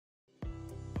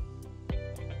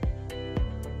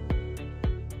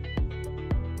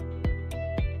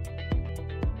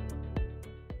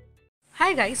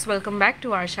Hi guys, welcome back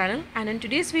to our channel, and in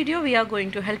today's video we are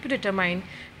going to help you determine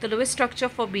the lowest structure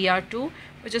for Br2,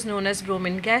 which is known as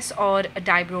bromine gas or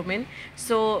dibromine.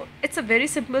 So it's a very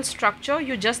simple structure.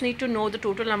 You just need to know the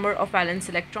total number of valence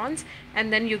electrons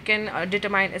and then you can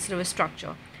determine its lowest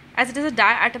structure. As it is a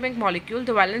diatomic molecule,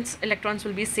 the valence electrons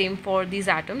will be same for these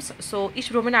atoms. So each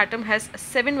bromine atom has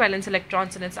 7 valence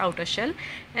electrons in its outer shell,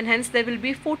 and hence there will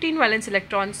be 14 valence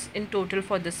electrons in total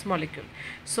for this molecule.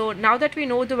 So now that we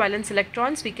know the valence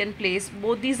electrons, we can place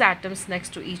both these atoms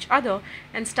next to each other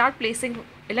and start placing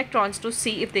electrons to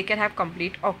see if they can have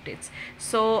complete octets.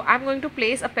 So I'm going to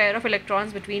place a pair of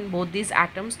electrons between both these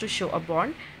atoms to show a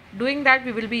bond. Doing that,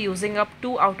 we will be using up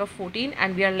 2 out of 14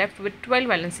 and we are left with 12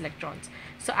 valence electrons.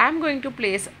 So I am going to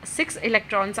place 6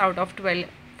 electrons out of 12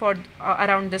 for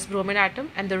around this bromine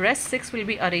atom, and the rest 6 will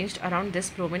be arranged around this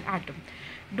bromine atom.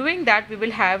 Doing that, we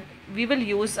will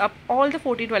use up all the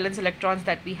 14 valence electrons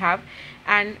that we have,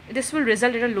 and this will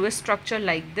result in a lowest structure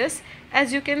like this.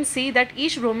 As you can see that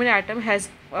each bromine atom has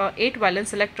 8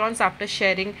 valence electrons after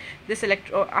sharing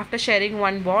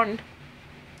one bond.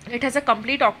 It has a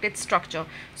complete octet structure.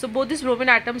 So both these bromine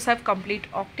atoms have complete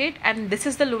octet, and this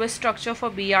is the lowest structure for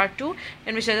Br2,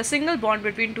 in which there is a single bond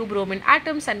between two bromine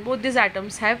atoms and both these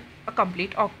atoms have a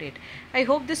complete octet. I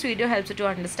hope this video helps you to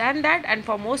understand that, and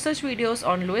for more such videos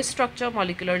on lowest structure,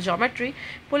 molecular geometry,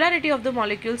 polarity of the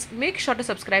molecules, make sure to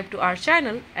subscribe to our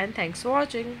channel, and thanks for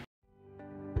watching.